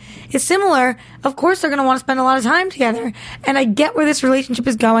love is similar. Of course, they're going to want to spend a lot of time together. And I get where this relationship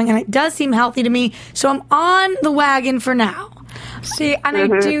is going, and it does seem healthy to me. So I'm on the wagon for now. See, and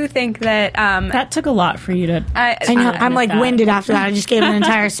I do think that that took a lot for you to. I know. I'm like winded after that. I just gave an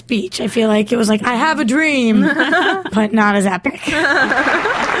entire speech. I feel like it was like, I have a dream, but not as epic. Thank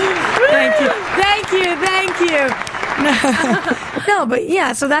you. No, but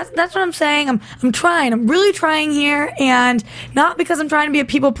yeah, so that's what I'm saying. I'm trying. I'm really trying here, and not because I'm trying to be a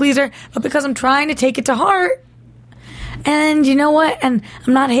people pleaser, but because I'm trying to take it to heart. And you know what? And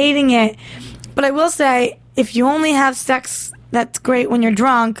I'm not hating it, but I will say, if you only have sex that's great when you're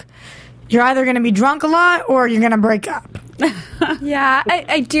drunk, you're either going to be drunk a lot or you're going to break up. Yeah,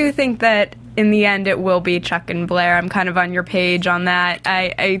 I do think that in the end it will be Chuck and Blair. I'm kind of on your page on that.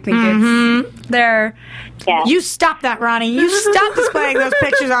 I think it's they're... Yeah. You stop that, Ronnie. You stop displaying those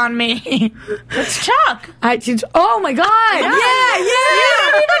pictures on me. It's Chuck. Oh my God. Yeah.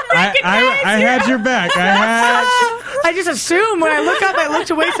 I had your back. I just assume when I look up, I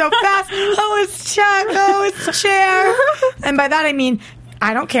looked away so fast. Oh, it's Chuck. Oh, it's Cher. And by that I mean,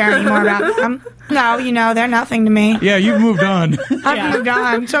 I don't care anymore about them. No, they're nothing to me. Yeah, you've moved on. I've moved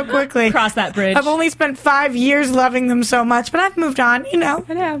on so quickly. Cross that bridge. I've only spent 5 years loving them so much, but I've moved on, I know.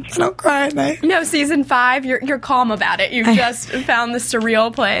 I don't cry at night. No, season 5, you're calm about it. You've just found this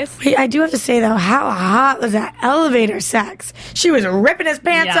surreal place. I do have to say, though, how hot was that elevator sex? She was ripping his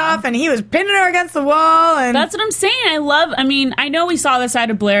pants off, and he was pinning her against the wall. And that's what I'm saying. I know we saw the side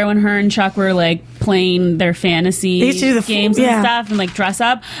of Blair when her and Chuck were, like, playing their fantasy games and stuff and, like, dress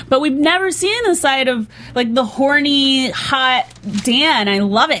up. But we've never seen the side of, like, the horny, hot Dan. I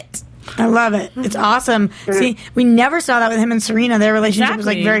love it. I love it. It's awesome. See, we never saw that with him and Serena. Their relationship was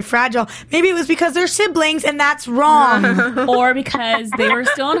like Exactly. very fragile. Maybe it was because they're siblings and that's wrong. Or because they were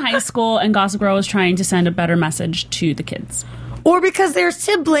still in high school and Gossip Girl was trying to send a better message to the kids. Or because they're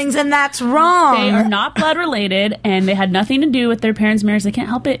siblings and that's wrong. They are not blood related and they had nothing to do with their parents' marriage. They can't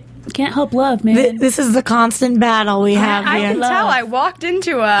help it. Can't help love, man. This is the constant battle we have I here. can tell. I walked into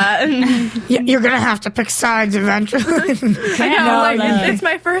You're going to have to pick sides eventually. I know, No, like, no. it's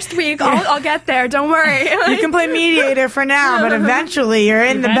my first week. I'll get there. Don't worry. You can play mediator for now, but eventually you're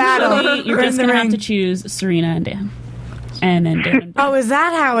in the battle. Eventually, you're You're just in the going to have ring. to choose Serena and Dan. And then Dan. Oh, is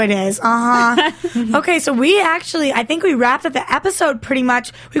that how it is? Okay, so I think we wrapped up the episode pretty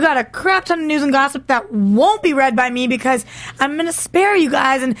much. We've got a crap ton of news and gossip that won't be read by me because I'm going to spare you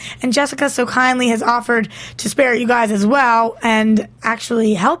guys. And Jessica so kindly has offered to spare you guys as well and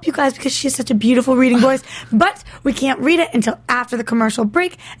actually help you guys because she has such a beautiful reading voice. But we can't read it until after the commercial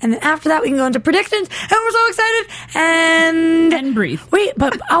break. And then after that, we can go into predictions. And we're so excited. And breathe. Wait,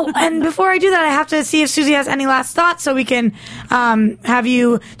 and before I do that, I have to see if Susie has any last thoughts so we can have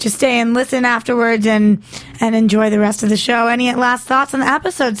you just stay and listen afterwards and enjoy the rest of the show. Any last thoughts on the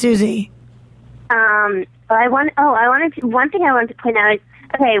episode, Susie? One thing I wanted to point out is,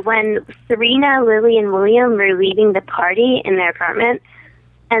 okay, when Serena, Lily, and William were leaving the party in their apartment,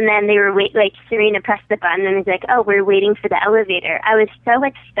 and then they were Serena pressed the button and was like, "Oh, we're waiting for the elevator." I was so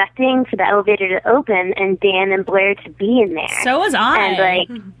expecting for the elevator to open and Dan and Blair to be in there. So was I.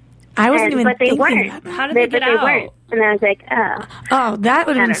 And I wasn't even but they thinking weren't. about that. How did they get out? Weren't. And I was like, oh. Oh, that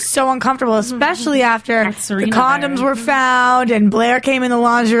would have been so uncomfortable, especially after the Serena condoms there. were found and Blair came in the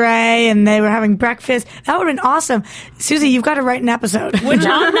lingerie and they were having breakfast. That would have been awesome. Susie, you've got to write an episode. Which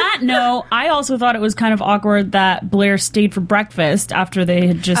on that note, I also thought it was kind of awkward that Blair stayed for breakfast after they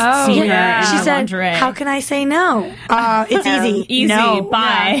had just seen her in She the said, lingerie. "How can I say no? It's easy. Easy. No.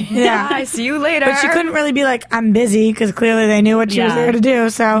 Bye. Yeah. Bye. See you later. But she couldn't really be like, I'm busy, because clearly they knew what she was Yeah. there to do.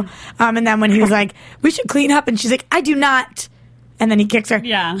 So, and then when he was like, we should clean up, and she's like, I do not. And then he kicks her.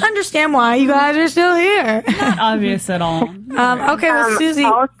 Yeah. Understand why you guys are still here. Not obvious at all. Okay, well, Susie,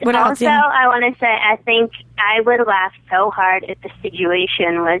 Also, what else? Yeah. I want to say, I think I would laugh so hard if the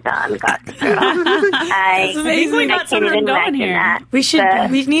situation was on Gossip Girl. I think we got can't something even going imagine here. that.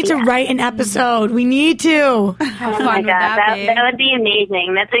 We need to write an episode. We need to. How Oh fun my would God, that be? that would be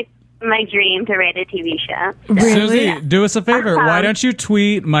amazing. That's like my dream to write a TV show. Susie, do us a favor. Why don't you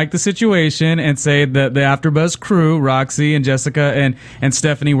tweet Mike the Situation and say that the AfterBuzz crew, Roxy and Jessica and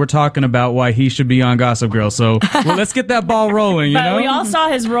Stephanie, were talking about why he should be on Gossip Girl. So let's get that ball rolling. You But know, we all saw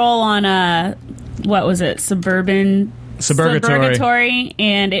his role on what was it? Suburgatory,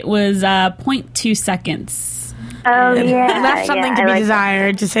 and it was 0.2 seconds. Oh, yeah. Left something to be I like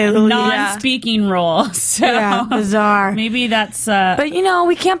desired, to say the least. Non-speaking role. So Yeah, bizarre. maybe that's But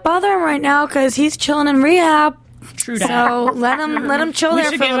we can't bother him right now because he's chilling in rehab. true. To So let him chill we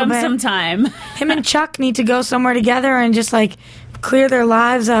there should for a give little him bit. some time. Him and Chuck need to go somewhere together and just like clear their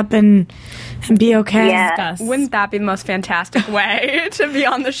lives up and be okay. Yeah. Discuss. Wouldn't that be the most fantastic way to be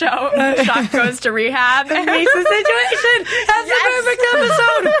on the show? Chuck goes to rehab. Makes the situation. That's the perfect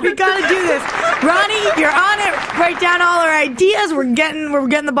episode. We gotta do this. Ronnie, you're on it. Write down all our ideas. We're getting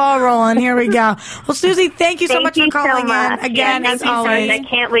the ball rolling. Here we go. Well, Susie, thank you so much for calling in again, thank as you so much. always. I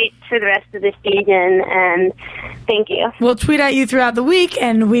can't wait for the rest of the season, and thank you. We'll tweet at you throughout the week,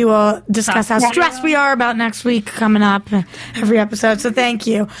 and we will discuss how stressed we are about next week coming up every episode. So thank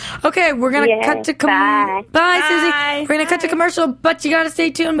you. Okay, we're gonna cut to Bye. Bye, Susie. We're gonna cut to commercial, but you gotta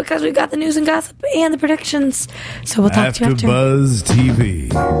stay tuned because we've got the news and gossip and the predictions. So we'll talk to you after. AfterBuzz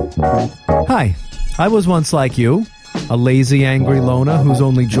TV. Hi, I was once like you. A lazy, angry loner whose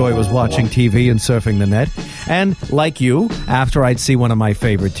only joy was watching TV and surfing the net. And, like you, after I'd see one of my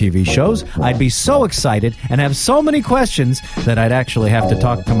favorite TV shows, I'd be so excited and have so many questions that I'd actually have to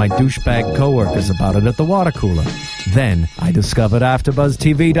talk to my douchebag coworkers about it at the water cooler. Then I discovered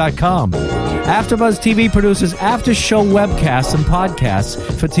AfterBuzzTV.com. AfterBuzz TV produces after-show webcasts and podcasts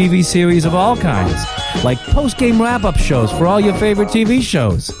for TV series of all kinds, like post-game wrap-up shows for all your favorite TV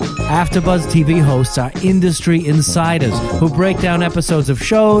shows. AfterBuzz TV hosts are industry insiders who break down episodes of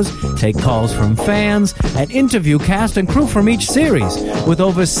shows, take calls from fans, and interview cast and crew from each series, with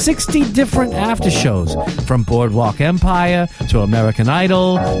over 60 different after-shows, from Boardwalk Empire to American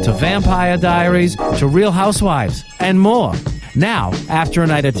Idol to Vampire Diaries to Real Housewives, and more. Now, after a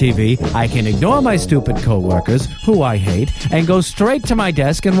night of TV, I can ignore my stupid coworkers, who I hate, and go straight to my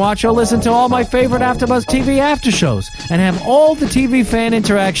desk and watch or listen to all my favorite AfterBuzz TV after shows, and have all the TV fan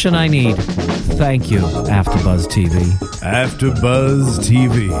interaction I need. Thank you, AfterBuzz TV. AfterBuzz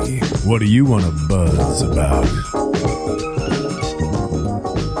TV. What do you want to buzz about?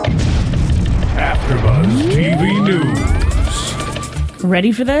 AfterBuzz TV News.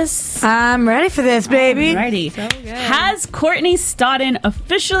 Ready for this? I'm ready for this, baby. Ready. Has Courtney Stodden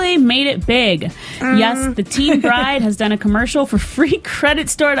officially made it big? Yes, the teen bride has done a commercial for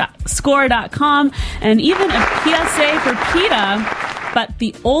freecreditscore.com and even a PSA for PETA, but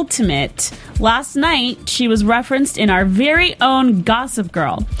the ultimate. Last night, she was referenced in our very own Gossip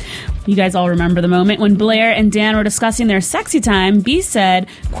Girl. You guys all remember the moment when Blair and Dan were discussing their sexy time. B said,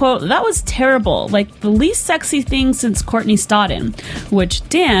 quote, "That was terrible, like the least sexy thing since Courtney Stodden," which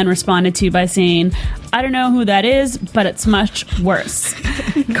Dan responded to by saying, "I don't know who that is, but it's much worse."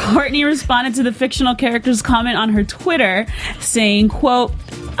 Courtney responded to the fictional character's comment on her Twitter saying, quote,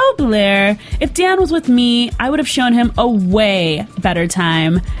 "Oh, Blair, if Dan was with me, I would have shown him a way better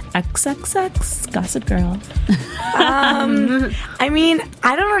time. XXX, Gossip Girl." I mean,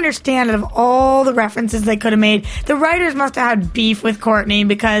 I don't understand out of all the references they could have made. The writers must have had beef with Courtney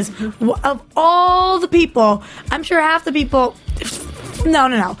because of all the people, I'm sure half the people,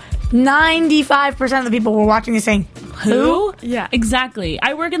 no. 95% of the people were watching this saying, who? Yeah, exactly.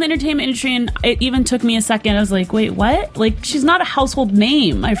 I work in the entertainment industry, and it even took me a second. I was like, wait, what? Like, she's not a household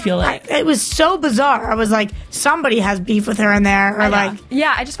name, I feel like. It was so bizarre. I was like, somebody has beef with her in there. Or like,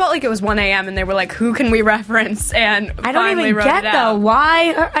 yeah, I just felt like it was 1 a.m. and they were like, who can we reference? And I don't even get, though,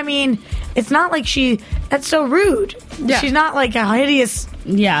 why. I mean, it's not like that's so rude. Yeah. She's not like a hideous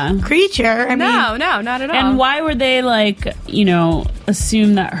creature. I mean, no, not at all. And why were they like,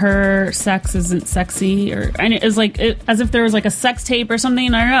 assume that her sex isn't sexy, or and it was like as if there was like a sex tape or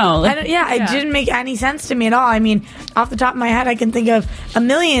something? I don't know. It didn't make any sense to me at all. I mean, off the top of my head, I can think of a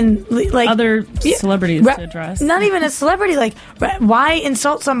million like other celebrities to address. Not even a celebrity. Like, why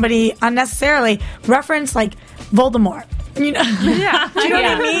insult somebody unnecessarily? Reference like Voldemort. You know, do you know what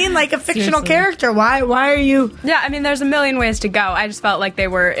I mean? Like a fictional character. Why are you? Yeah, I mean, there's a million ways to go. I just felt like it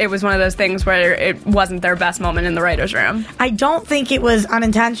was one of those things where it wasn't their best moment in the writer's room. I don't think it was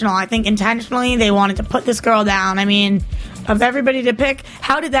unintentional. I think intentionally they wanted to put this girl down. I mean, of everybody to pick,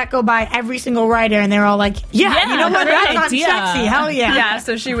 how did that go by every single writer? And they were all like, yeah, you know what? That's not sexy. Hell yeah. Yeah,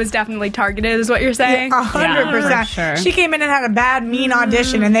 so she was definitely targeted, is what you're saying? 100%. Sure. She came in and had a bad, mean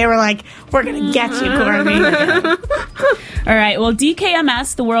audition, and they were like, we're going to get you, Courtney. All right, well,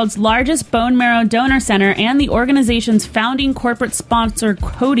 DKMS, the world's largest bone marrow donor center, and the organization's founding corporate sponsor,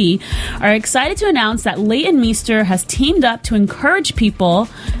 Coty, are excited to announce that Leighton Meester has teamed up to encourage people,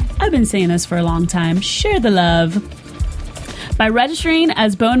 I've been saying this for a long time, share the love, by registering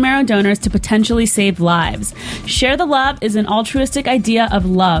as bone marrow donors to potentially save lives. Share the Love is an altruistic idea of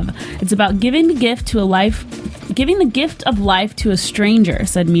love. It's about giving the gift of life to a stranger,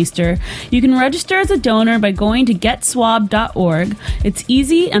 said Meester. You can register as a donor by going to getswabbed.org. It's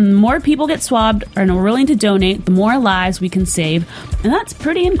easy, and the more people get swabbed and are willing to donate, the more lives we can save. And that's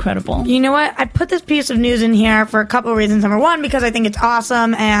pretty incredible. You know what? I put this piece of news in here for a couple of reasons. Number one, because I think it's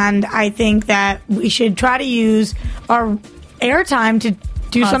awesome, and I think that we should try to use our airtime to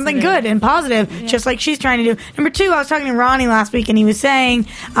do something good and positive, just like she's trying to do. Number two, I was talking to Ronnie last week, and he was saying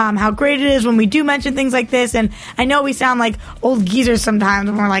how great it is when we do mention things like this. And I know we sound like old geezers sometimes,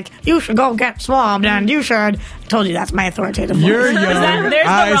 and we're like, you should go get swabbed, and you should. I told you that's my authoritative voice. You're young. There's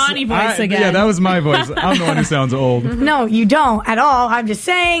the Ronnie voice again. Yeah, that was my voice. I'm the one who sounds old. No, you don't at all. I'm just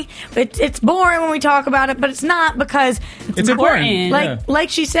saying it's boring when we talk about it, but it's not, because it's important. Like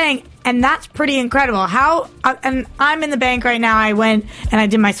she's saying. And that's pretty incredible. And I'm in the bank right now. I went and I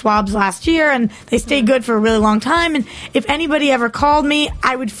did my swabs last year, and they stayed good for a really long time. And if anybody ever called me,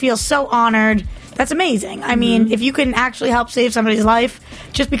 I would feel so honored. That's amazing. I mean, if you can actually help save somebody's life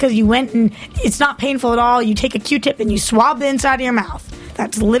just because you went and it's not painful at all, you take a Q-tip and you swab the inside of your mouth.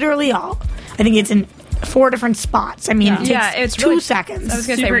 That's literally all. I think it's in 4 different spots. I mean, it takes it's 2 really, seconds. I was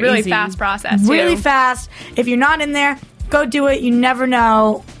going to say, really easy. fast process. Really fast. If you're not in there, go do it. You never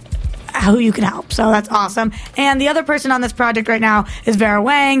know who you can help. So that's awesome. And the other person on this project right now is Vera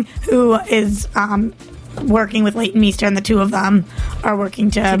Wang, who is working with Leighton Meester, and the two of them are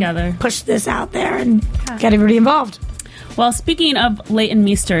working to push this out there and get everybody involved. Well, speaking of Leighton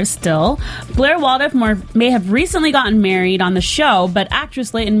Meester still, Blair Waldorf may have recently gotten married on the show, but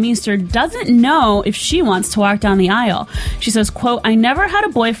actress Leighton Meester doesn't know if she wants to walk down the aisle. She says, quote, "I never had a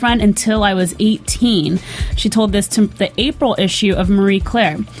boyfriend until I was 18. She told this to the April issue of Marie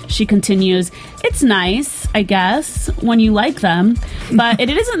Claire. She continues, "It's nice, I guess, when you like them, but it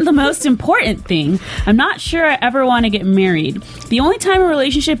isn't the most important thing. I'm not sure I ever want to get married. The only time a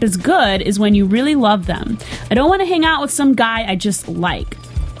relationship is good is when you really love them. I don't want to hang out with some guy I just like."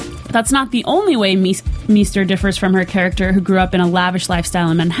 That's not the only way Meester differs from her character who grew up in a lavish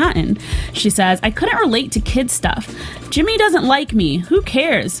lifestyle in Manhattan. She says, I couldn't relate to kid stuff. Jimmy doesn't like me. Who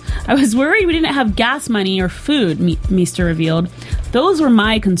cares? I was worried we didn't have gas money or food, Meester revealed. Those were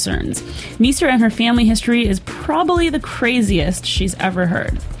my concerns. Meester and her family history is probably the craziest she's ever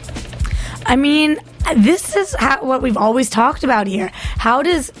heard. I mean, this is what we've always talked about here. How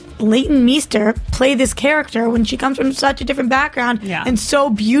does Leighton Meester play this character when she comes from such a different background and it's so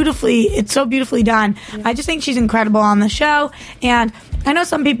beautifully done? I just think she's incredible on the show, and I know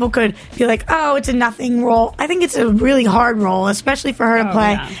some people could be like, oh, it's a nothing role. I think it's a really hard role, especially for her to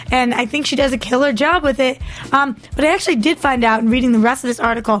play, and I think she does a killer job with it. But I actually did find out in reading the rest of this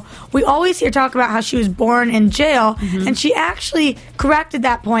article, we always hear talk about how she was born in jail, and she actually corrected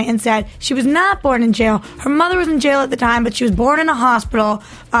that point and said she was not born in jail. Her mother was in jail at the time, but she was born in a hospital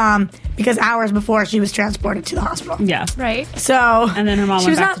because hours before she was transported to the hospital. Yeah. Right. So, and then her mom she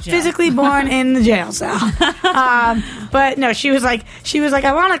went was back not to jail. physically born in the jail cell. But no, she was like,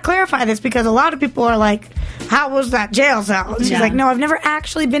 I want to clarify this because a lot of people are like, how was that jail cell? And she's like, no, I've never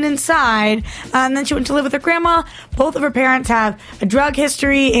actually been inside. And then she went to live with her grandma. Both of her parents have a drug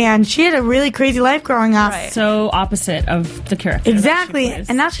history, and she had a really crazy life growing up. Right. So opposite of the character. Exactly.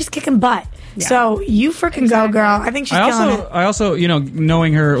 And now she's kicking butt. Yeah. So you freaking go, girl. I think she's killing it. I also,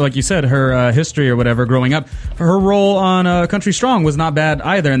 knowing her, like you said, her history or whatever growing up, her role on Country Strong was not bad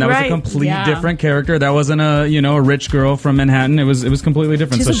either, and that was a complete different character. That wasn't a rich girl from Manhattan. It was completely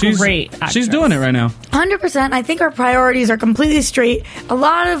different. She's a great actress. She's doing it right now. 100%. I think her priorities are completely straight. A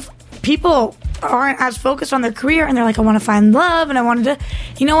lot of people aren't as focused on their career, and they're like, I want to find love, and I wanted to,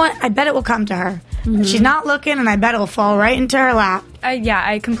 you know what? I bet it will come to her. Mm-hmm. She's not looking, and I bet it will fall right into her lap.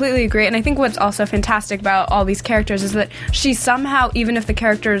 I completely agree. And I think what's also fantastic about all these characters is that she somehow, even if the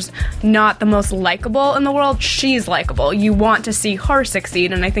character's not the most likable in the world, she's likable. You want to see her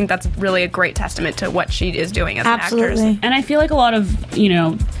succeed, and I think that's really a great testament to what she is doing as an actress. And I feel like a lot of,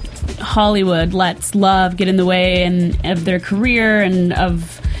 Hollywood lets love get in the way of their career and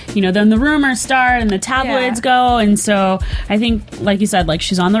of, then the rumors start and the tabloids go. And so I think, like you said, like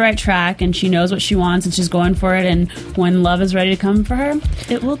she's on the right track and she knows what she wants and she's going for it. And when love is ready to come for her,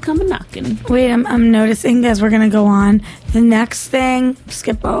 it will come a-knocking. Wait, I'm noticing as we're going to go on. The next thing,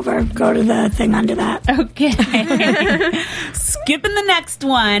 skip over. Go to the thing under that. Okay. Skipping the next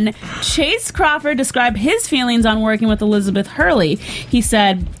one. Chase Crawford described his feelings on working with Elizabeth Hurley. He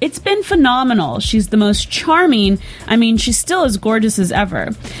said, it's been phenomenal. She's the most charming. I mean, she's still as gorgeous as ever.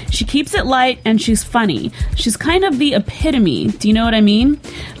 She keeps it light and she's funny. She's kind of the epitome, do you know what I mean?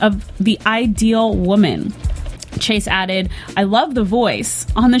 Of the ideal woman. Chase added, I love the voice.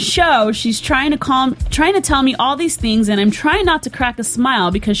 On the show, she's trying to tell me all these things, and I'm trying not to crack a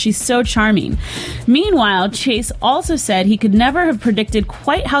smile because she's so charming. Meanwhile, Chase also said he could never have predicted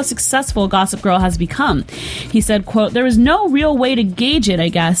quite how successful Gossip Girl has become. He said, quote, there was no real way to gauge it, I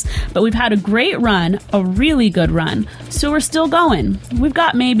guess, but we've had a great run, a really good run. So we're still going. We've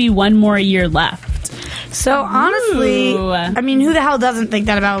got maybe one more year left. So honestly, I mean, who the hell doesn't think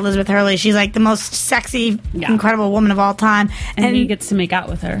that about Elizabeth Hurley? She's like the most sexy, incredible woman of all time. And he gets to make out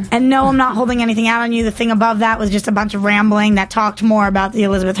with her. And no, I'm not holding anything out on you. The thing above that was just a bunch of rambling that talked more about the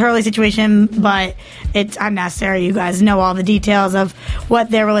Elizabeth Hurley situation, but it's unnecessary. You guys know all the details of what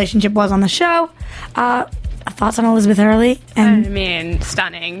their relationship was on the show. Thoughts on Elizabeth Hurley? And I mean,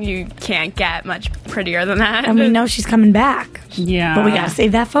 stunning. You can't get much prettier than that. And we know she's coming back. Yeah. But we gotta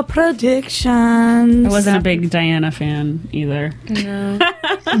save that for predictions. I wasn't a big Diana fan either. No.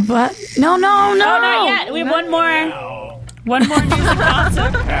 But, no. Oh, not yet. We have one more. One more news and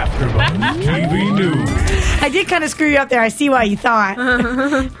gossip. AfterBuzz TV News. I did kind of screw you up there. I see why you thought.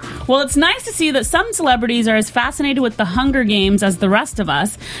 Well, it's nice to see that some celebrities are as fascinated with the Hunger Games as the rest of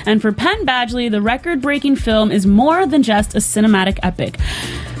us. And for Penn Badgley, the record-breaking film is more than just a cinematic epic.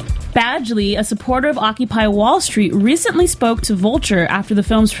 Badgley, a supporter of Occupy Wall Street, recently spoke to Vulture after the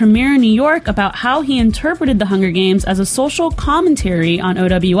film's premiere in New York about how he interpreted the Hunger Games as a social commentary on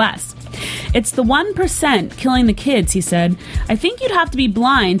OWS. It's the 1% killing the kids, he said. I think you'd have to be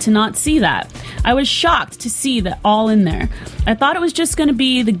blind to not see that. I was shocked to see that all in there. I thought it was just going to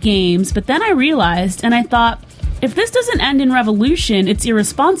be the games, but then I realized, and I thought, if this doesn't end in revolution, it's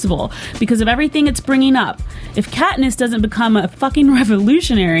irresponsible because of everything it's bringing up. If Katniss doesn't become a fucking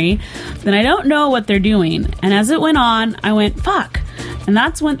revolutionary, then I don't know what they're doing. And as it went on, I went, fuck. And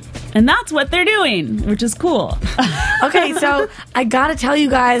that's when And that's what they're doing, which is cool. Okay, so I gotta tell you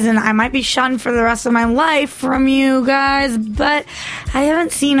guys, and I might be shunned for the rest of my life from you guys, but I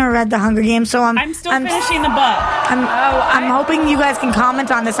haven't seen or read The Hunger Games, so I'm still finishing the book. I'm hoping you guys can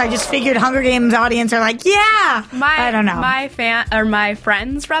comment on this. I just figured Hunger Games audience are like, yeah. I don't know. My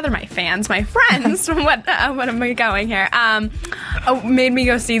friends. What am I going here? Made me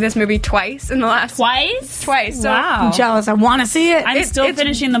go see this movie twice in the last Twice. So Wow. I'm jealous. I want to see it. I'm still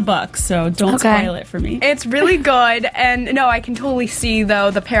finishing the book, so don't spoil it for me. It's really good, and no, I can totally see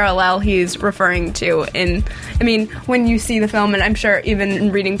though the parallel he's referring to when you see the film, and I'm sure even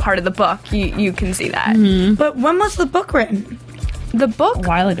in reading part of the book, you can see that. Mm-hmm. But when was the book written? The book? A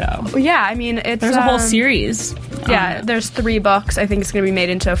while ago. Yeah, there's a whole series. Yeah, there's 3 books. I think it's going to be made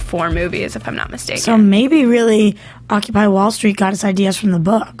into 4 movies, if I'm not mistaken. So maybe really Occupy Wall Street got its ideas from the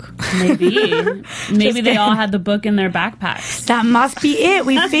book. Maybe they all had the book in their backpacks. That must be it.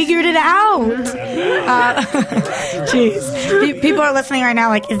 We figured it out. Jeez. People are listening right now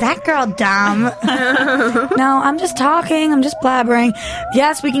like, is that girl dumb? No, I'm just talking. I'm just blabbering.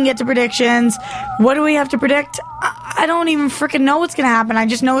 Yes, we can get to predictions. What do we have to predict? I don't even freaking know what's going to happen. I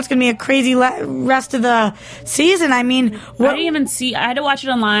just know it's going to be a crazy rest of the season. I mean, I didn't even see. I had to watch it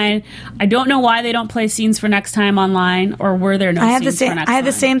online. I don't know why they don't play scenes for next time online, or were there no scenes for next time? I had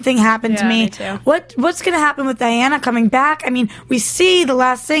the same thing happen to me. Me too. What's going to happen with Diana coming back? I mean, we see the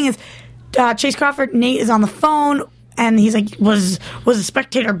last thing is Chase Crawford. Nate is on the phone. And he's like, was a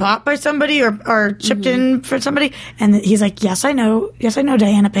spectator bought by somebody or chipped in for somebody? And he's like, yes, I know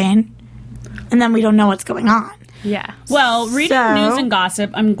Diana Payne. And then we don't know what's going on. Yeah. Well, reading news and gossip,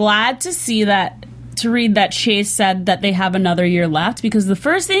 I'm glad to read that Chase said that they have another year left, because the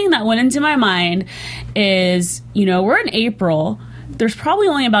first thing that went into my mind is, we're in April. There's probably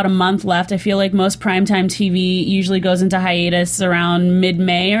only about a month left. I feel like most primetime TV usually goes into hiatus around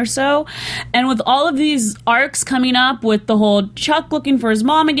mid-May or so. And with all of these arcs coming up, with the whole Chuck looking for his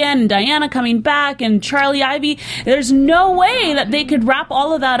mom again and Diana coming back and Charlie Ivy, there's no way that they could wrap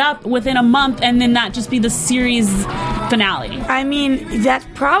all of that up within a month and then that just be the series finale. I mean, that's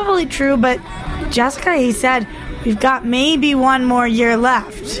probably true, but Jessica, he said, we've got maybe one more year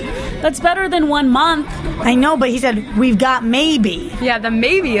left. That's better than 1 month. I know, but he said, we've got maybe. Yeah, the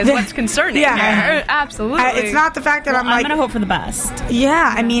maybe is what's concerning here. Absolutely. It's not the fact that I'm going to hope for the best.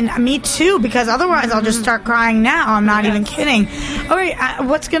 Yeah, I mean, me too, because otherwise I'll just start crying now. I'm not even kidding. All right,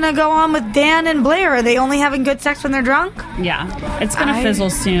 what's going to go on with Dan and Blair? Are they only having good sex when they're drunk? Yeah, it's going to fizzle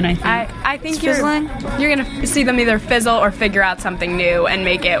soon, I think. I think you're going to see them either fizzle or figure out something new and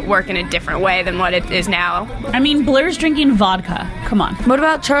make it work in a different way than what it is now. I mean, Blair's drinking vodka. Come on. What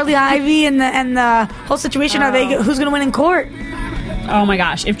about Charlie Ivy and the whole situation? Who's going to win in court? Oh my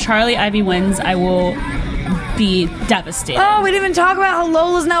gosh! If Charlie Ivy wins, I will be devastated. Oh, we didn't even talk about how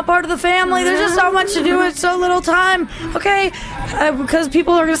Lola's now part of the family. There's just so much to do with so little time. Okay, because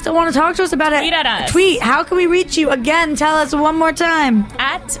people are going to still want to talk to us about it. Tweet at us. Tweet. How can we reach you? Again, tell us one more time.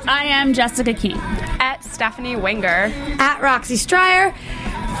 At I am Jessica King. At Stephanie Wenger. At Roxy Stryer.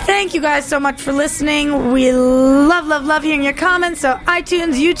 Thank you guys so much for listening. We love hearing your comments. So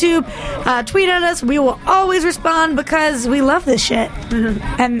iTunes, YouTube, tweet at us. We will always respond because we love this shit.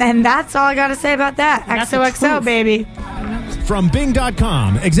 And that's all I got to say about that. XOXO, baby. From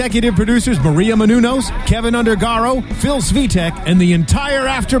Bing.com, executive producers Maria Menounos, Kevin Undergaro, Phil Svitek, and the entire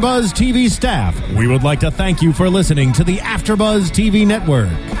AfterBuzz TV staff, we would like to thank you for listening to the AfterBuzz TV network.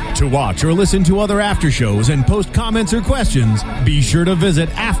 To watch or listen to other after shows and post comments or questions, be sure to visit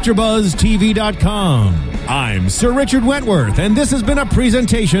AfterBuzzTV.com. I'm Sir Richard Wentworth, and this has been a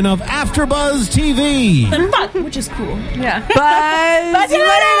presentation of AfterBuzz TV. Which is cool. Yeah. Bye. See you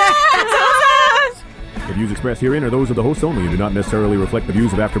later. The views expressed herein are those of the hosts only and do not necessarily reflect the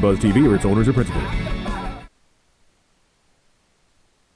views of AfterBuzz TV or its owners or principals.